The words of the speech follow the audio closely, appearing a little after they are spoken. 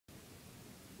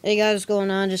Hey guys, what's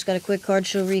going on? Just got a quick card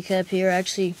show recap here. I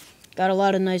actually got a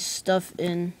lot of nice stuff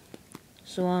in.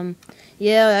 So,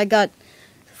 yeah, I got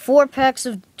 4 packs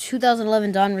of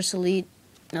 2011 Donruss Elite.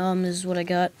 This is what I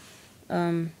got.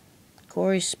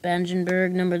 Corey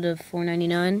Spangenberg, number to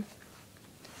 499.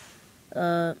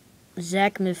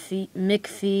 Zach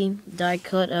McPhee, die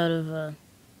cut out of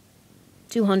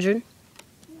 200.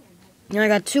 And I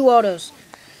got 2 autos.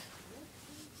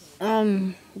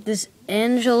 This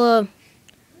Angela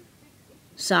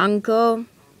Sanko,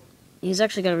 he's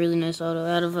actually got a really nice auto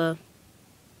out of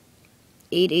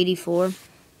 884.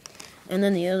 And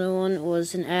then the other one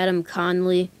was an Adam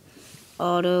Conley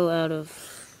auto out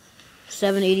of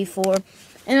 784.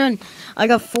 And then I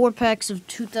got 4 packs of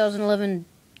 2011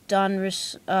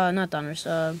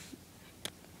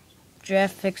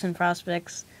 draft picks and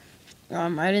prospects.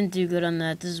 I didn't do good on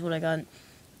that. This is what I got.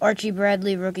 Archie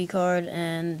Bradley rookie card,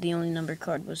 and the only numbered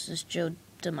card was this Joe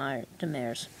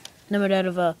Demers. Numbered out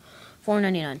of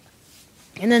 499.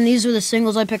 And then these were the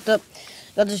singles I picked up.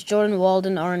 Got this Jordan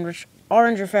Walden orange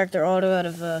refractor auto out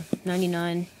of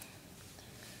 99.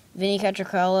 Vinny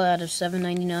Catricala out of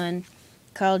 799.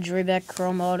 Kyle Drayback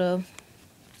chrome auto.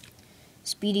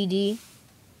 Speedy D.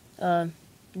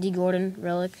 D Gordon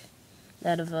relic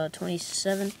out of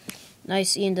 27.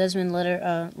 Nice Ian Desmond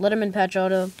Letterman patch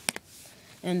auto.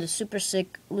 And the super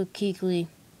sick Luke Kuechly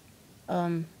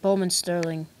Bowman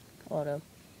Sterling auto.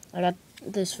 I got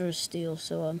this for a steal,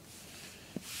 so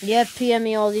yeah, PM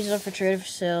me all these are for trade or for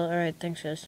sale. Alright, thanks guys.